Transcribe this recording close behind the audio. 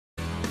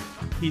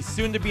He's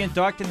soon to be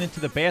inducted into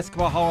the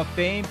Basketball Hall of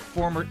Fame,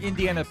 former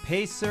Indiana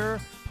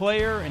Pacer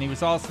player, and he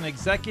was also an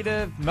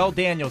executive. Mel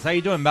Daniels. How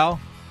you doing, Mel?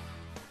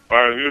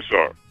 Fine, you,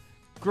 sir.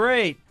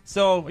 Great.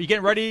 So, are you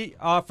getting ready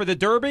for the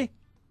Derby?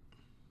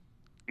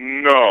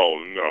 No.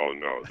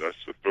 That's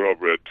a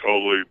thoroughbred,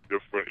 totally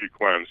different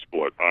equine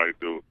sport. I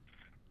do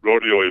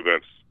rodeo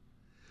events,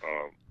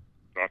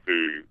 not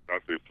the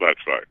flat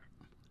track.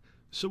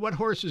 So, what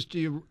horses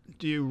do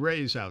you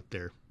raise out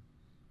there?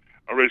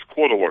 I raise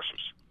quarter horses.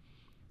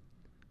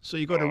 So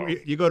you go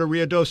to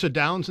Ruidoso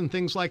Downs and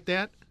things like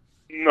that?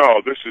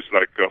 No, this is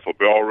like for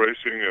bell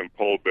racing and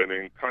pole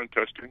bending,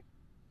 contesting.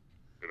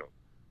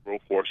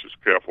 Rope horses,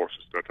 calf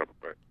horses, that type of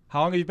thing.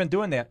 How long have you been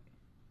doing that?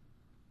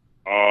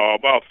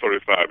 About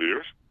 35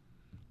 years.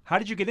 How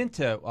did you get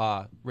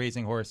into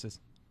raising horses?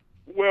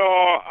 Well,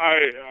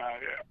 I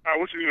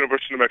went to the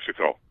University of New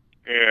Mexico,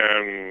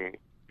 and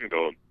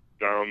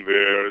down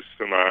there,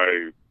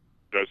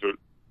 semi-desert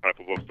type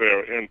of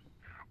affair. And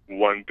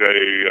one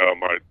day,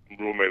 my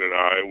roommate and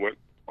I went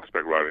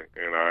horseback riding,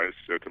 and I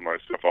said to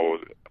myself, if I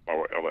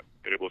were ever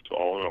able to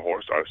own a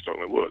horse, I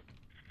certainly would.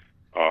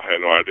 I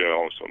had no idea I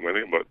owned so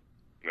many, but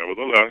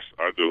nevertheless,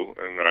 I do,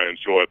 and I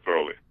enjoy it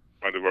thoroughly.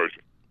 My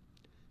diversion.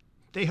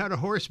 They had a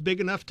horse big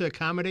enough to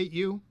accommodate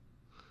you?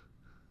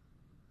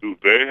 Do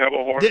they have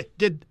a horse?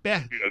 The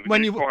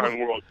equine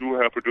world do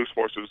have produced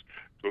horses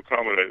to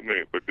accommodate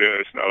me, but then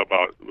it's not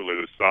about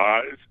really the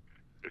size.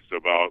 It's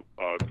about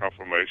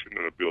conformation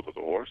and the build of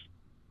the horse.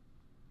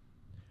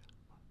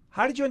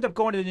 How did you end up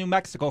going to New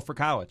Mexico for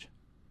college?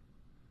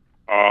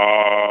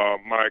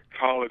 My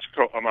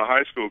my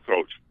high school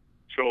coach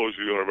chose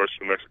the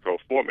University of New Mexico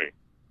for me.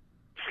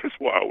 That's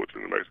why I went to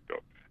New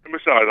Mexico. And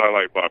besides, I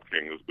like Bob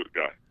King. He was a good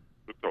guy,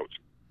 good coach,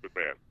 good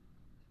man.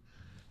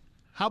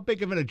 How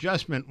big of an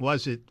adjustment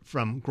was it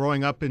from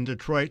growing up in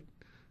Detroit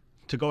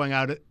to going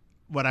out at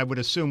what I would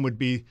assume would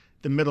be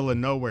the middle of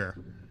nowhere?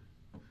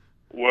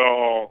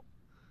 Well,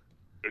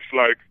 it's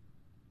like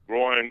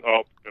growing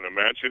up in a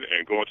mansion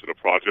and going to the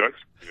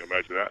projects. Can you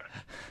imagine that?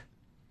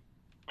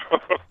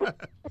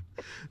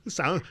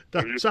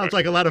 Sounds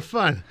like a lot of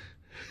fun.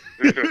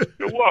 It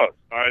was.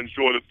 I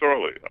enjoyed it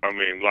thoroughly. I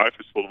mean, life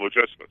is full of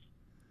adjustments.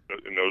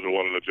 And those are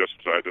one of the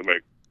adjustments I had to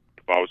make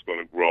if I was going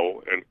to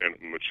grow and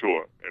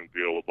mature and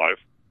deal with life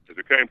as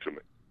it came to me.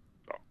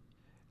 So.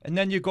 And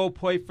then you go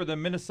play for the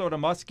Minnesota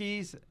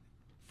Muskies?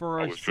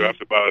 I was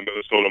drafted by the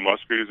Minnesota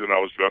Muskies, and I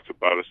was drafted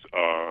by the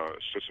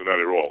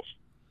Cincinnati Royals.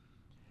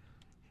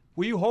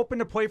 Were you hoping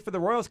to play for the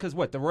Royals? Because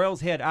the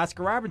Royals had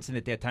Oscar Robertson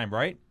at that time,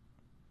 right?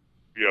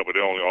 Yeah, but they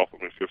only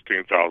offered me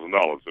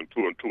 $15,000, and 2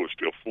 and 2 is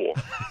still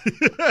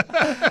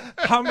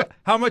 4.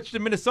 How much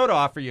did Minnesota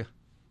offer you?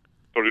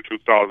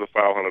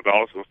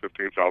 $32,500 with a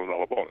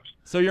 $15,000 bonus.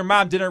 So your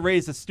mom didn't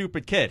raise a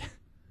stupid kid?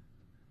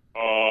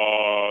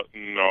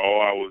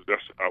 No,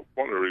 that's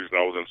one of the reasons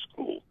I was in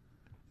school.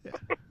 Yeah.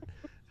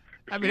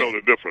 I mean, know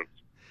the difference.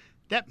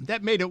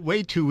 That made it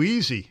way too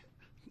easy.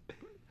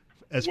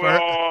 As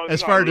far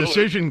as really.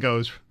 decision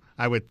goes,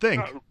 I would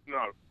think.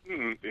 Yeah. I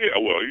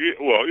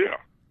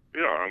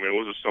mean, it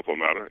was a simple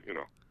matter,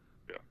 Yeah.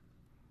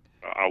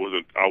 I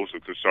wasn't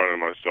concerning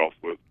myself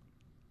with.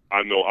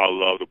 I know I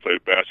love to play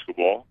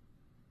basketball.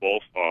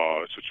 Both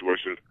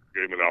situations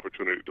gave me an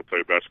opportunity to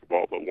play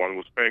basketball, but one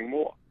was paying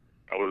more.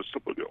 That was a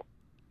simple deal.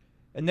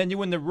 And then you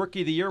win the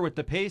Rookie of the Year with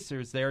the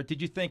Pacers there.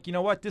 Did you think,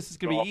 this is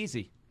going to be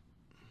easy?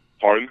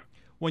 Pardon?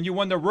 When you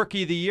won the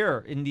Rookie of the Year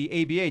in the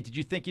ABA, did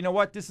you think,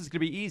 this is going to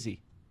be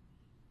easy?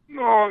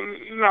 No,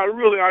 not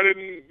really. I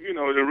didn't.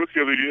 The Rookie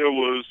of the Year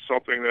was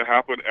something that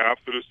happened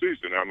after the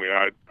season. I mean,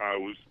 I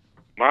was.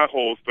 My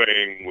whole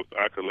thing with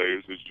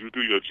accolades is you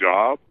do your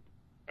job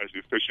as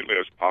efficiently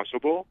as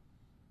possible.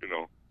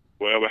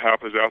 Whatever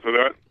happens after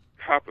that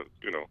happens.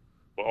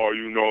 But all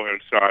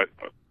inside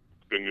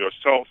in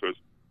yourself is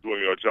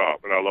doing your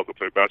job. And I love to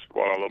play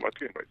basketball. And I love my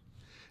teammates.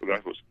 So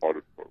that was part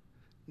of it.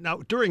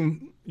 Now,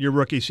 during your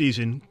rookie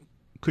season,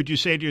 could you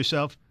say to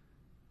yourself,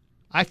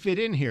 "I fit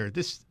in here.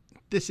 This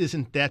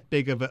isn't that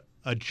big of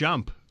a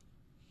jump"?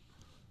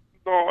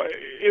 No,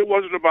 it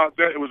wasn't about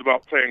that. It was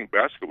about playing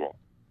basketball.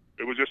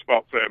 It was just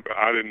about playing.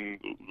 I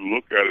didn't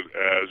look at it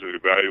as an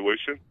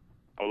evaluation.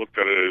 I looked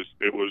at it as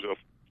it was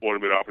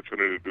affording me the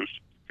opportunity to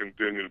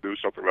continue to do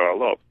something that I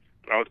love,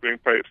 and I was being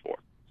paid for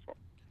it. So,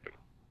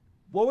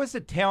 What was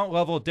the talent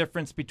level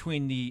difference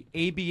between the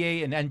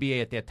ABA and NBA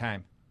at that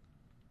time?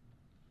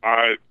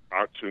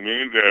 To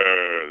me,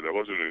 there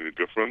wasn't any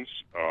difference.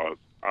 The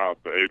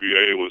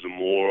ABA was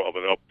more of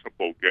an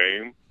up-tempo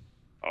game,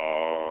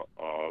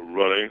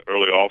 running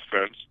early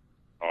offense,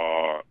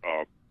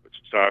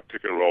 side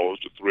pick and rolls,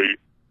 the three.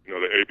 The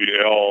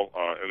ABL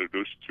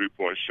introduced the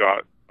three-point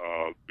shot.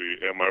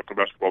 The American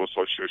Basketball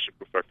Association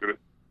perfected it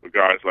with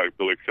guys like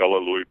Billy Keller,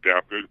 Louis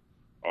Dampert,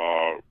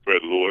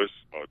 Fred Lewis,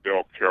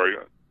 Darryl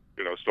Carrier.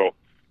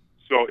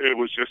 So it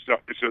was just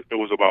it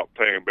was about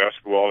playing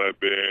basketball and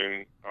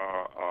being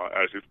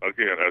as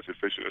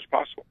efficient as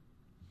possible.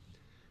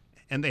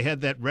 And they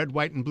had that red,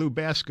 white, and blue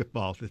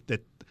basketball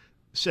that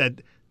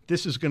said,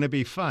 "This is going to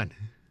be fun."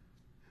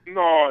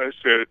 No, it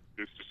said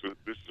this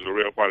is a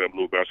real white and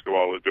blue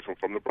basketball is different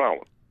from the brown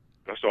one.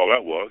 That's all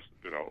that was.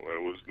 It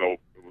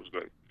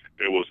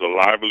was a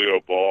livelier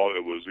ball.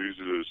 It was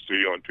easy to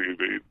see on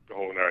TV, the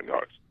whole 9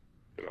 yards.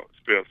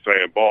 Still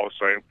same ball,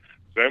 same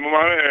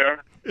amount of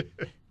air,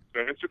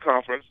 same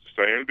circumference,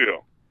 same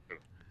deal.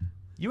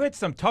 You had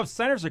some tough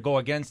centers to go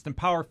against in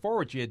power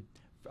forwards. You had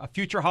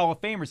future Hall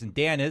of Famers in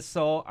Dan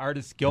Issel,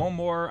 Artis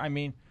Gilmore. I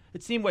mean,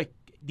 it seemed like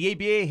the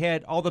ABA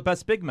had all the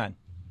best big men.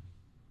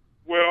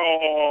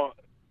 Well,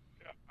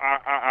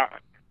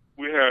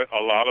 we had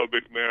a lot of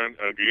big men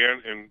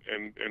again, and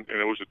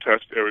it was a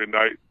test every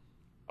night.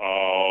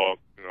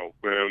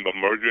 When the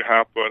merger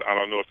happened, I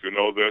don't know if you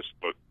know this,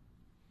 but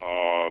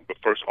the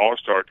first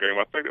All-Star game,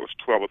 I think it was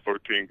 12 or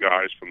 13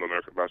 guys from the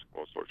American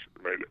Basketball Association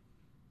that made it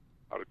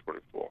out of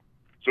 24.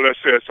 So that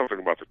says something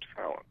about the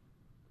talent.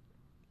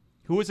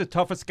 Who was the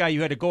toughest guy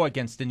you had to go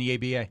against in the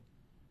ABA?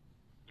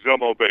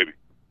 Zelmo Baby.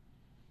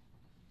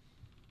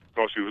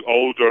 Because he was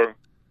older,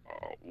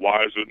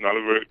 wiser, not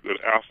a very good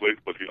athlete,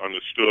 but he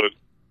understood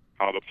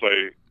how to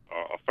play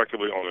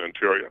effectively on the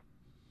interior.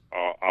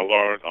 I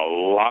learned a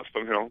lot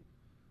from him.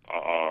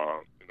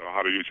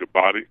 How to use your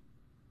body,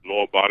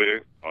 lower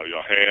body,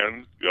 your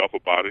hands, your upper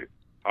body,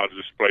 how to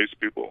displace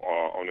people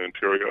on the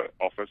interior,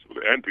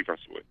 offensively and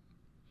defensively.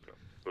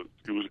 So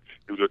he was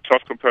a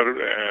tough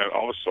competitor, and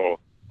also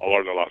I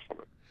learned a lot from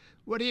him.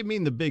 What do you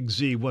mean the Big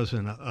Z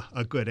wasn't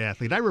a good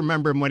athlete? I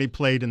remember him when he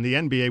played in the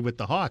NBA with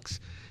the Hawks.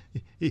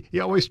 He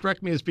always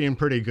struck me as being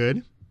pretty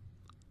good.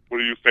 What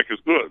do you think is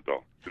good,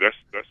 though? That's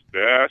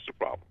the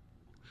problem.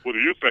 What do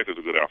you think is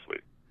a good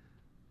athlete?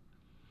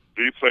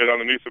 He played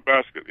underneath the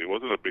basket. He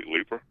wasn't a big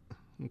leaper.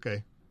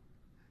 Okay.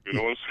 You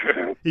know what I'm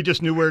saying? He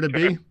just knew where to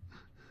be?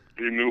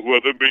 He knew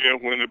where to be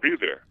and when to be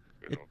there.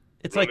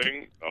 It's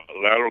running,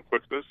 lateral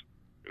quickness,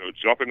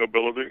 jumping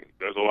ability.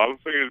 There's a lot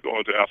of things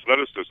going to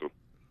athleticism.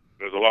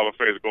 There's a lot of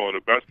things going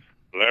to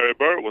basketball. Larry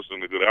Bird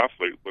wasn't a good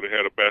athlete, but he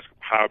had a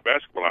high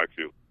basketball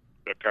IQ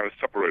that kind of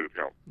separated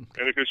him.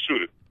 And he could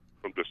shoot it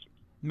from distance.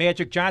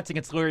 Magic Johnson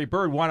against Larry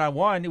Bird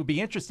one-on-one. It would be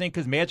interesting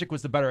because Magic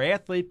was the better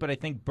athlete, but I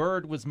think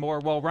Bird was more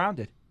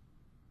well-rounded.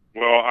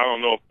 Well, I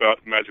don't know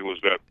if Magic was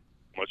that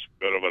much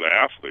better of an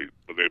athlete,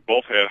 but they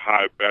both had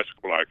high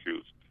basketball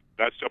IQs.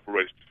 That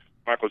separates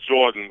Michael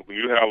Jordan. When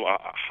you have a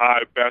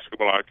high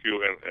basketball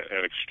IQ and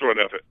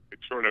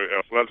extraordinary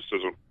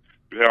athleticism,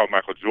 you have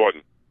Michael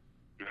Jordan,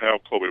 you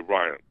have Kobe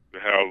Bryant, you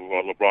have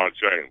LeBron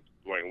James,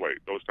 Dwayne Wade,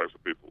 those types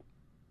of people.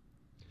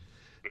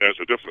 There's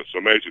a difference,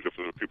 a major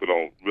difference that people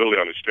don't really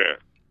understand.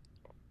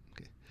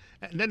 Okay.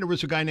 And then there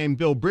was a guy named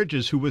Bill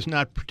Bridges who was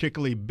not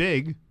particularly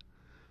big,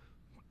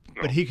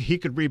 but he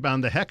could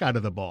rebound the heck out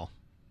of the ball.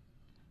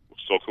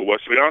 So could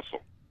Wesley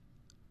Ansel.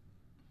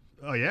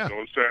 Oh, yeah. You know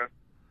what I'm saying?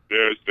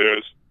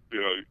 There's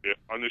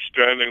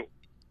understanding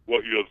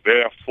what you're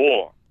there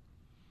for,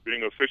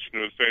 being efficient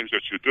in the things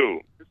that you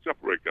do. It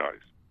separates guys.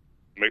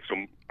 Makes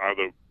them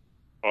either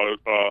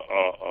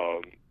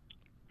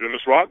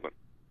Dennis Rodman,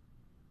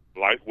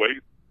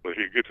 lightweight, but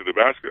he can get to the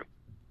basket.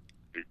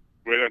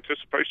 Great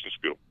anticipation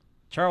skill.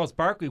 Charles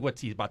Barkley,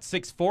 he's about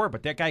 6'4",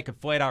 but that guy could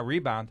flat out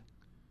rebound.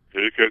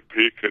 He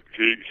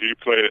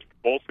played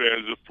both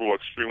ends of the floor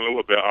extremely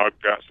well. There are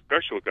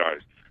special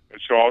guys,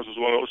 and Charles was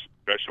one of those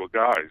special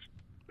guys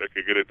that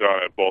could get it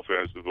done at both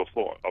ends of the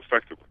floor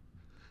effectively.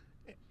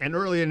 And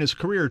early in his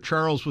career,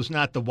 Charles was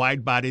not the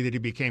wide body that he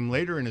became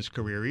later in his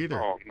career either.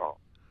 No,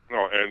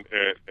 and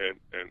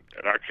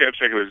I can't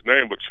think of his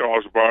name, but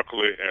Charles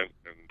Barkley and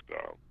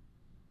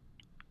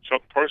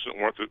Chuck Person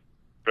weren't the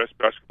best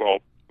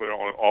basketball player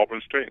on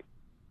Auburn's team.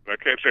 And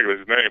I can't think of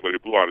his name, but he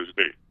blew out his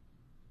knee.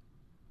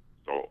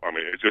 So, I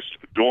mean, it's just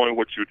doing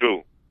what you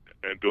do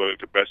and doing it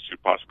the best you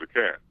possibly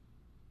can.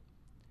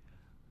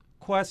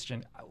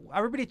 Question.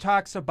 Everybody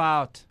talks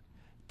about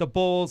the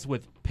Bulls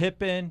with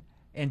Pippen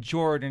and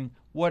Jordan,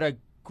 what a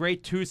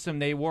great twosome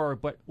they were.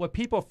 But what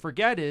people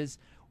forget is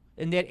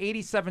in that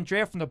 87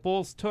 draft when the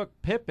Bulls took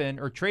Pippen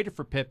or traded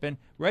for Pippen,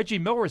 Reggie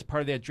Miller was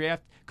part of that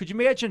draft. Could you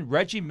imagine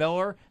Reggie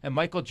Miller and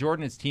Michael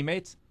Jordan as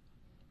teammates?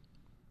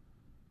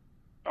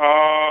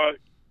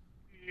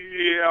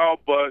 Yeah,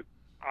 but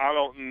I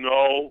don't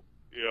know.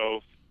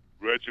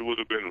 Reggie would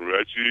have been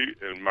Reggie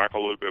and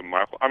Michael would have been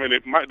Michael. I mean,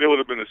 they would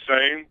have been the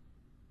same,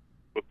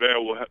 but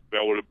there would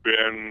have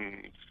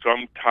been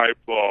some type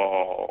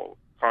of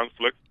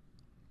conflict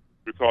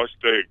because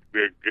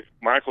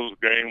Michael's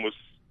game was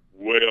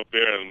way up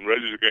there and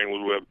Reggie's game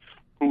was way up.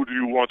 Who do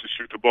you want to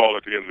shoot the ball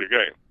at the end of the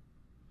game?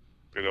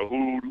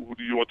 Who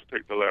do you want to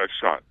take the last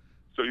shot?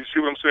 So you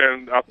see what I'm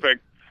saying? I think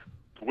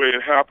the way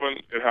it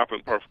happened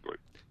perfectly.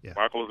 Yeah.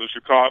 Michael was in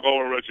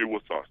Chicago and Reggie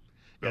with us.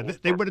 Yeah,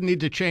 they would need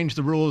to change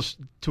the rules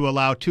to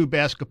allow two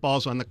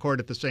basketballs on the court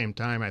at the same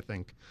time, I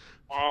think.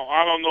 Well,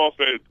 I don't know if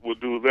they would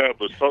do that,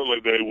 but certainly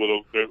there would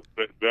have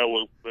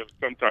been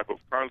some type of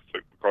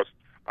conflict because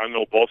I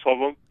know both of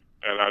them,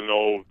 and I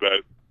know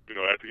that,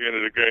 at the end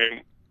of the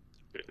game,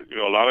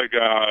 a lot of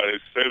guys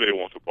say they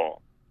want the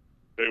ball.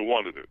 They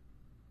wanted it.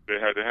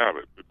 They had to have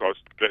it because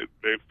they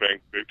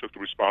think they took the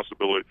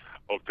responsibility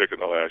of taking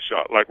the last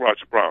shot, like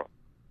Roger Brown.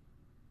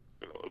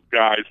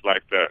 Guys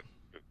like that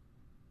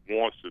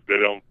wants it. They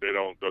don't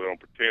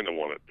pretend to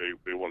want it.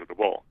 They wanted the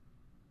ball.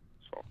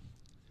 So,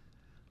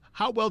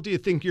 how well do you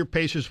think your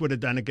Pacers would have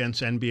done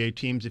against NBA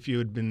teams if you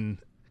had been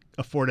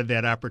afforded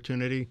that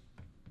opportunity?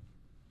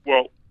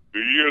 Well, the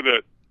year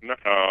that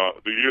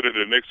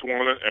the Knicks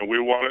won it and we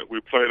won it, we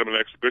played them an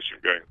exhibition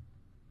game.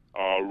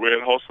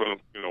 Red Hustle,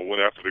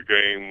 went after the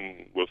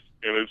game with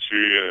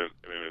energy and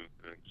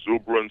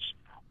exuberance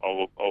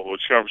of a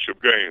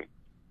championship game.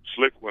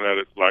 Slick went at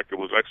it like it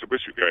was an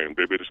exhibition game.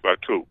 They beat us by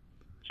 2.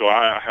 So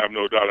I have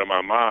no doubt in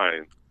my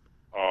mind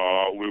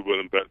we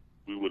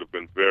would have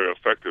been very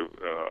effective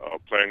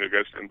playing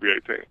against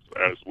NBA teams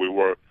as we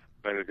were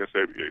playing against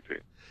NBA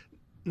teams.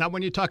 Now,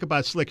 when you talk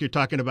about Slick, you're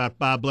talking about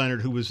Bob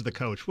Leonard, who was the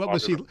coach. What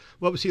was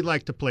he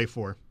like to play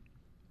for?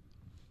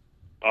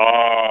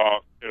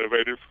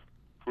 Innovative,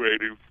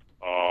 creative,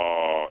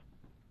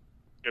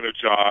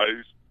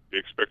 energized. He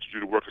expected you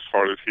to work as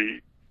hard as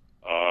he.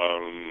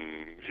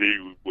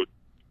 He would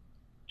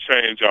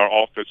change our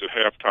offense at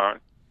halftime.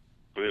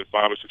 We had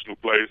 5 or 6 new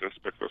plays and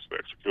expect us to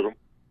execute them.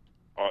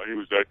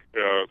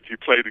 He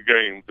played the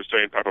game the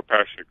same type of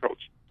passionate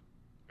coach.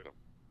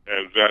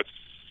 And that's.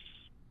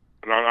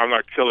 And I'm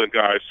not killing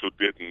guys who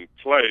didn't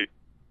play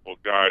or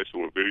guys who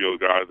were video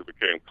guys that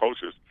became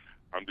coaches.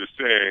 I'm just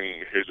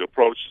saying his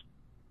approach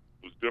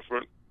was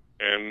different,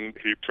 and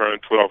he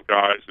turned 12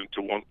 guys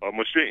into a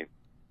machine.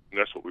 And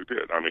that's what we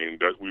did. I mean,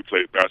 we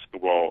played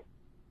basketball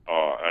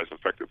as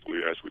effectively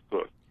as we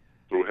could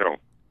through him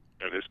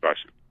and his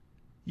passion.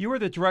 You were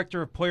the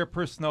director of player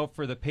personnel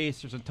for the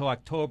Pacers until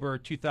October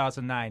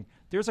 2009.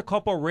 There's a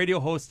couple of radio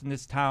hosts in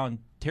this town,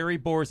 Terry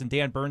Bors and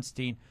Dan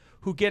Bernstein,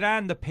 who get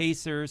on the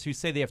Pacers who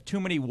say they have too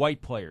many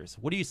white players.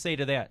 What do you say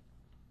to that?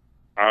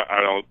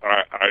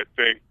 I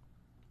think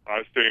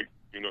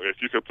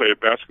if you could play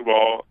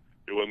basketball,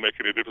 it wouldn't make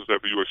any difference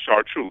if you were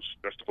chartreuse.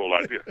 That's the whole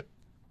idea.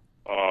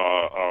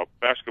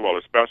 Basketball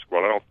is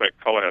basketball. I don't think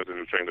color has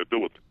anything to do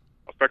with it.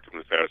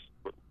 Effectiveness has,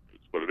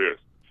 it's what it is.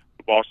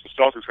 The Boston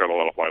Celtics had a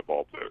lot of white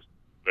ball players.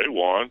 They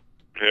won.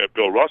 They had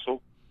Bill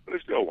Russell, but they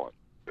still won.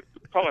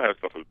 Color has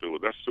nothing to do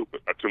with it. That's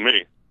stupid. To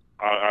me,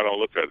 I don't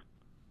look at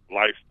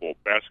life or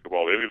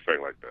basketball or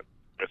anything like that.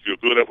 If you're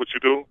good at what you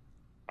do,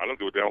 I don't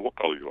give a damn what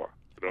color you are.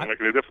 It doesn't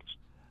make any difference.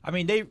 I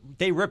mean,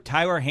 they ripped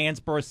Tyler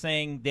Hansbrough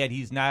saying that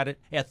he's not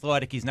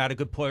athletic, he's not a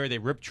good player. They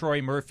ripped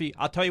Troy Murphy.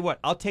 I'll tell you what,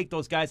 I'll take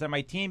those guys on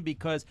my team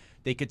because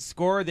they could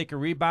score, they could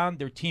rebound,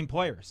 they're team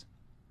players.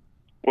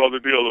 Well, the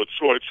deal with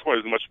Troy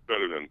is much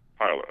better than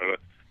Tyler. And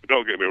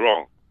don't get me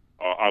wrong.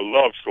 I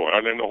love Troy.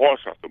 I named the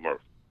horse after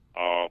Murph.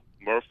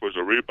 Murph was a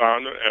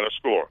rebounder and a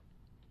scorer.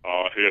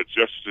 He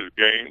adjusted his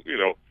game,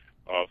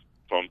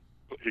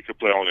 he could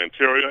play on the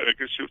interior and he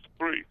could shoot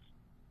threes.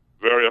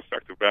 Very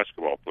effective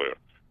basketball player.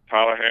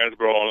 Tyler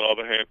Hansbrough, on the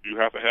other hand, you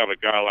have to have a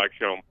guy like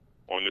him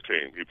on your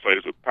team. He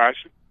plays with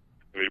passion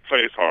and he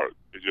plays hard.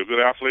 Is he a good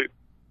athlete?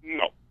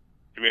 No.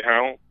 Can he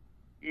handle?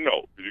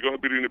 No. Is he going to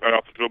beat anybody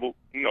off the dribble?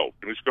 No.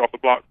 Can he score off the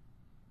block?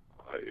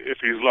 If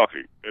he's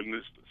lucky.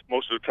 And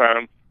most of the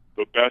time,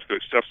 the basket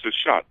accepts his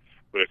shot.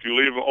 But if you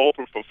leave him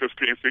open from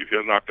 15 feet,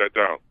 he'll knock that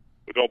down.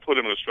 But don't put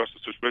him in a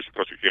stressful situation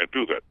because you can't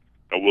do that.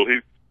 Now, will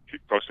he?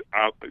 Because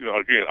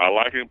again, I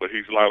like him, but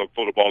he's liable to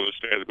throw the ball in the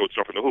stands and go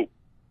jump in the hoop.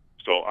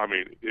 So I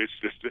mean, he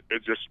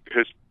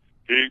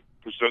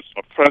presents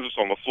a presence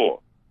on the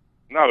floor.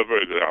 Not a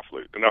very good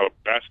athlete, and not a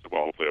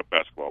basketball player,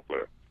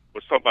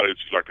 but somebody that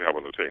you'd like to have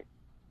on the team.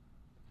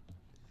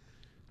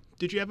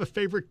 Did you have a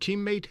favorite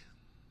teammate?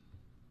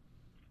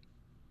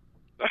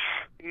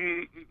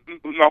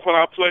 No, when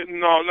I played,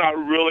 no, not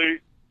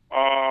really.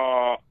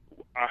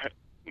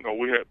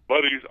 We had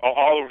buddies.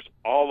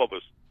 All of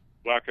us,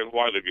 black and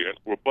white again,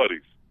 were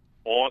buddies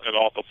on and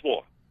off the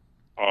floor.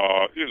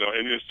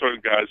 And there's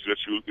certain guys that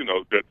you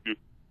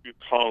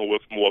hung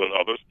with more than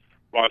others.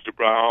 Roger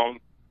Brown,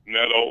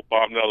 Neto,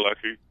 Bob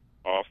Nelecki,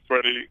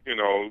 Freddie.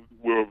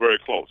 We were very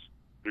close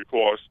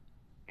because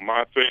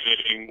my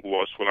thing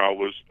was when I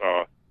was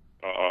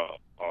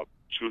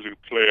choosing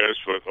players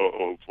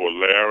for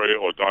Larry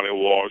or Donnie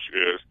Walsh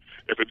is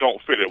if it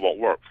don't fit, it won't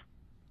work.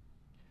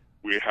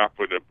 We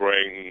happen to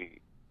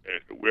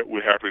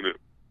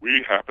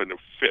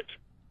fit,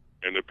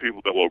 and the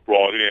people that were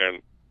brought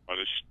in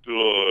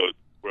understood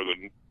where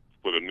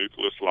the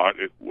nucleus lied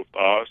with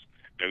us,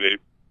 and they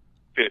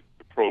fit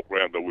the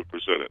program that we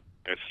presented.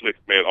 And Slick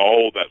made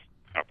all that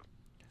happen.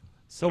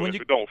 So if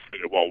it don't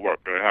fit, it won't work,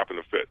 and it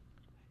happened to fit.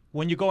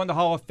 When you go in the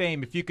Hall of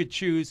Fame, if you could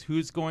choose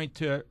who's going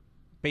to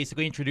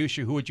basically introduce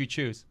you, who would you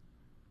choose?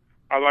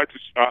 I like to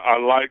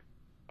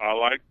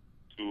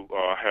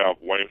have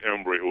Wayne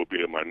Embry, who will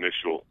be my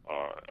initial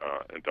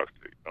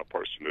inductee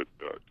person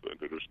to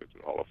introduce me to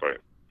the Hall of Fame.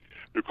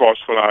 Because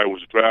when I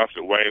was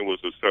drafted, Wayne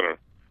was the center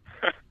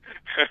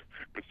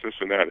in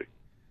Cincinnati.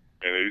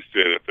 And he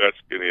said, if that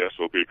skinny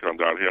SOB come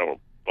down here, I'm going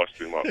to bust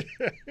him up.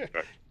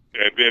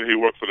 And then he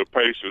worked for the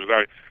Pacers, and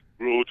I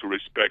grew to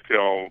respect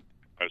him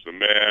as a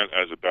man,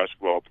 as a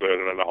basketball player,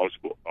 and a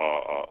knowledgeable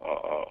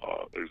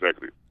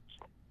executive.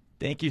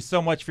 Thank you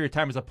so much for your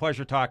time. It was a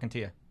pleasure talking to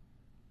you.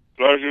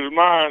 Pleasure is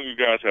mine. You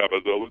guys have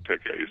a good one.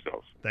 Take care of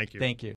yourselves. Thank you. Thank you.